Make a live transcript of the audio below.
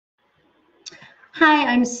Hi,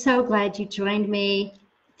 I'm so glad you joined me.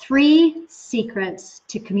 3 secrets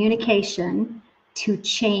to communication to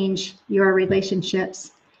change your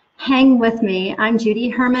relationships. Hang with me. I'm Judy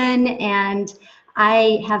Herman, and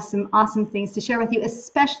I have some awesome things to share with you,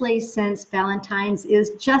 especially since Valentine's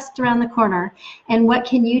is just around the corner. And what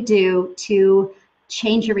can you do to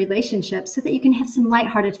change your relationship so that you can have some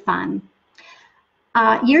lighthearted fun?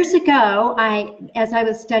 Years ago, as I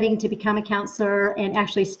was studying to become a counselor and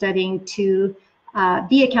actually studying to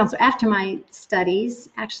be a counselor after my studies,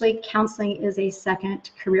 actually counseling is a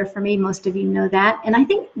second career for me. Most of you know that. And I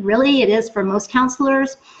think really it is for most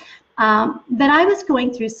counselors. But I was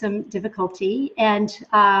going through some difficulty and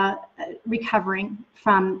recovering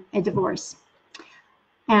from a divorce.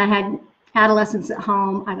 And I had adolescents at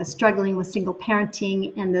home. I was struggling with single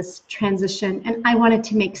parenting and this transition, and I wanted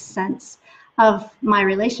to make sense of my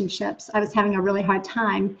relationships. I was having a really hard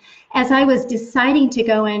time. As I was deciding to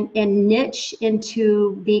go in and niche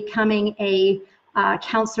into becoming a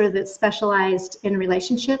counselor that specialized in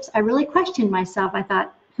relationships, I really questioned myself. I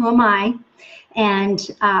thought, who am I?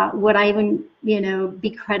 And would I even,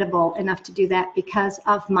 be credible enough to do that because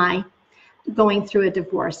of my going through a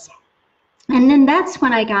divorce? And then that's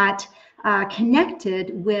when I got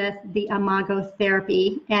connected with the Imago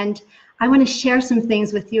therapy. And I want to share some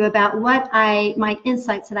things with you about my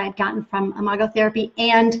insights that I had gotten from Imago therapy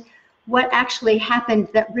and what actually happened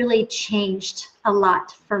that really changed a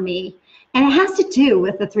lot for me. And it has to do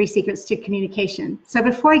with the 3 secrets to communication. So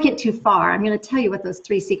before I get too far, I'm going to tell you what those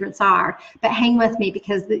 3 secrets are, but hang with me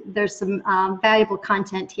because there's some valuable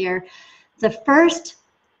content here. The first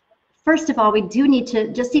of all, we do need to,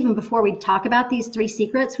 just even before we talk about these 3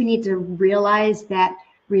 secrets, we need to realize that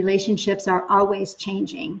relationships are always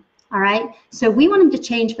changing. All right, so we want them to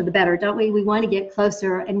change for the better, don't we? We want to get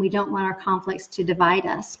closer, and we don't want our conflicts to divide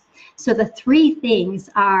us. So the 3 things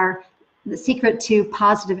are: the secret to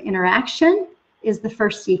positive interaction is the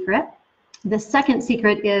first secret. The second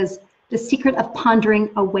secret is the secret of pondering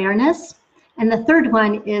awareness. And the third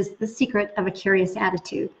one is the secret of a curious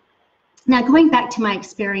attitude. Now, going back to my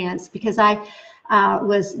experience, because I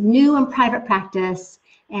was new in private practice,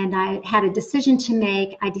 and I had a decision to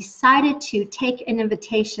make. I decided to take an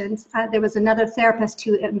invitation. There was another therapist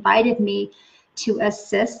who invited me to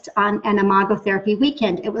assist on an Imago therapy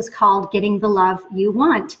weekend. It was called Getting the Love You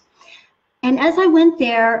Want. And as I went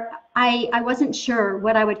there, I wasn't sure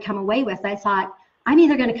what I would come away with. I thought, I'm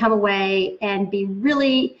either going to come away and be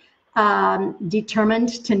really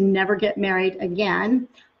determined to never get married again,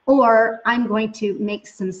 or I'm going to make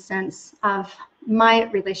some sense of my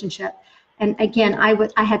relationship. And again,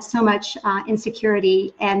 I had so much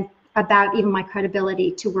insecurity and about even my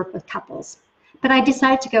credibility to work with couples. But I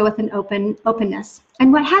decided to go with an openness.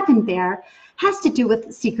 And what happened there has to do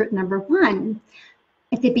with secret number 1.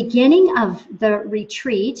 At the beginning of the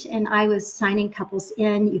retreat, and I was signing couples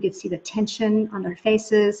in, you could see the tension on their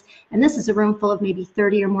faces. And this is a room full of maybe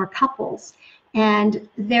 30 or more couples. And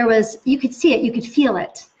you could see it, you could feel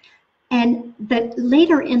it. And that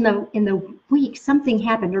later in the week, something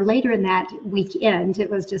happened, or later in that weekend, it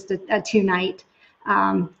was just a 2-night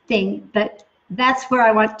thing. But that's where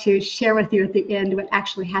I want to share with you at the end what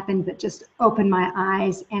actually happened that just opened my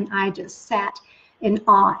eyes, and I just sat in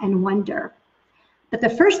awe and wonder. But the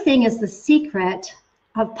first thing is the secret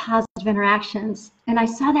of positive interactions. And I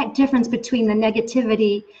saw that difference between the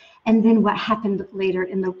negativity and then what happened later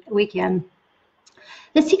in the weekend.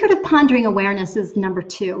 The secret of pondering awareness is number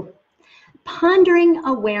 2. Pondering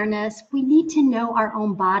awareness, we need to know our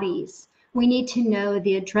own bodies. We need to know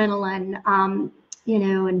the adrenaline,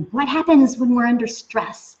 and what happens when we're under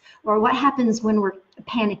stress, or what happens when we're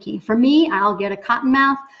panicking. For me, I'll get a cotton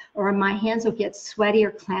mouth, or my hands will get sweaty or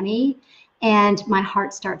clammy, and my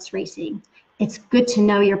heart starts racing. It's good to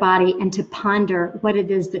know your body and to ponder what it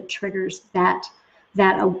is that triggers that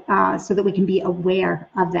so that we can be aware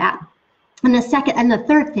of that. And the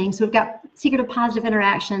third thing, so we've got secret of positive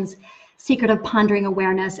interactions, secret of pondering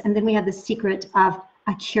awareness, and then we have the secret of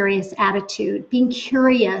a curious attitude, being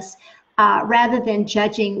curious rather than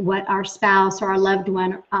judging what our spouse or our loved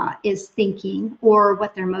one is thinking or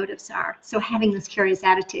what their motives are. So having this curious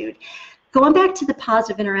attitude. Going back to the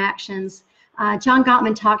positive interactions, John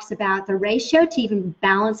Gottman talks about the ratio to even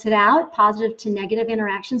balance it out, positive to negative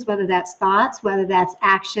interactions, whether that's thoughts, whether that's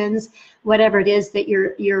actions, whatever it is that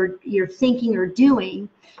you're thinking or doing.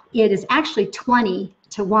 It is actually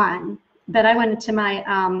 20-to-1. But I went into my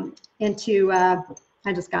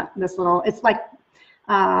I just got this little, it's like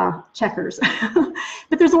checkers,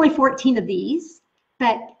 but there's only 14 of these.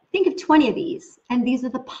 But think of 20 of these, and these are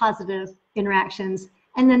the positive interactions.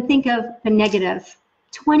 And then think of the negative,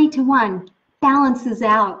 20-to-1. balances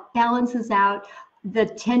out the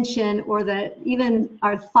tension or even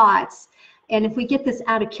our thoughts. And if we get this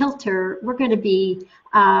out of kilter, we're going to be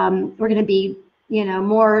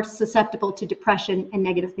more susceptible to depression and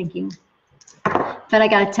negative thinking. But I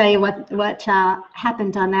got to tell you what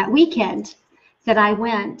happened on that weekend that I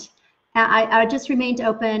went. I just remained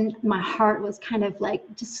open. My heart was kind of like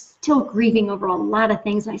just still grieving over a lot of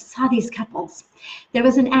things. I saw these couples. There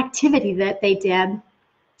was an activity that they did,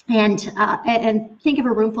 and think of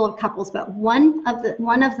a room full of couples, but one of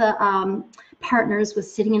the partners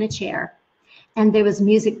was sitting in a chair, and there was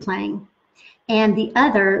music playing, and the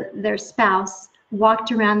other, their spouse,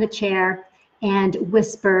 walked around the chair and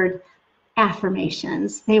whispered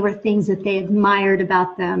affirmations. They were things that they admired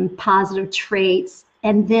about them, positive traits.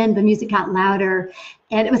 And then the music got louder,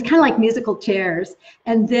 and it was kind of like musical chairs.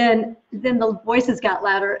 And then the voices got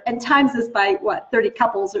louder, and times this by 30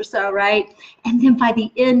 couples or so, right? And then by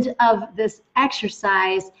the end of this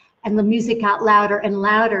exercise, and the music got louder and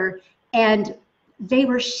louder, and they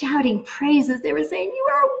were shouting praises. They were saying, "You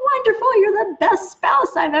are wonderful. You're the best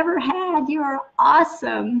spouse I've ever had. You are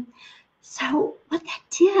awesome." So what that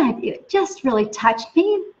did, it just really touched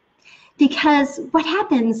me, because what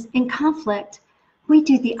happens in conflict, we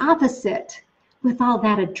do the opposite with all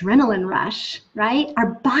that adrenaline rush, right? Our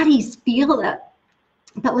bodies feel it.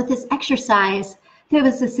 But with this exercise, there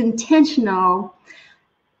was this intentional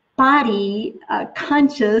body,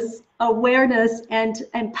 conscious awareness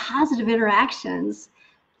and positive interactions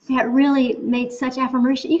that really made such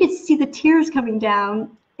affirmation. You could see the tears coming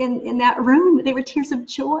down in that room. They were tears of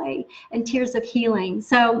joy and tears of healing.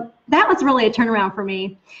 So that was really a turnaround for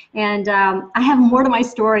me. And I have more to my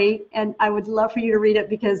story, and I would love for you to read it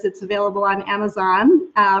because it's available on Amazon,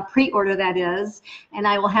 pre-order that is. And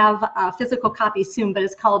I will have a physical copy soon, but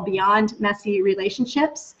it's called Beyond Messy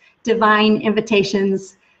Relationships, Divine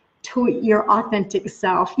Invitations to Your Authentic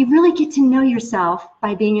Self. You really get to know yourself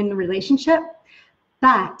by being in the relationship,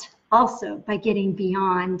 but also by getting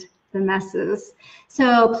beyond the messes.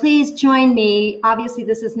 So please join me. Obviously,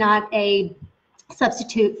 this is not a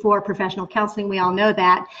substitute for professional counseling. We all know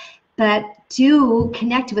that. But do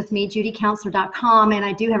connect with me, judycounselor.com, and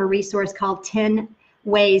I do have a resource called 10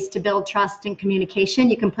 Ways to Build Trust and Communication.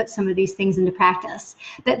 You can put some of these things into practice.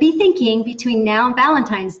 But be thinking between now and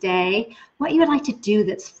Valentine's Day what you would like to do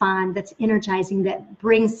that's fun, that's energizing, that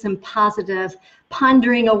brings some positive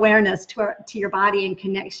pondering awareness to your body and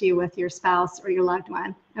connects you with your spouse or your loved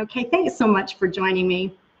one. Okay, thanks so much for joining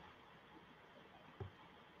me.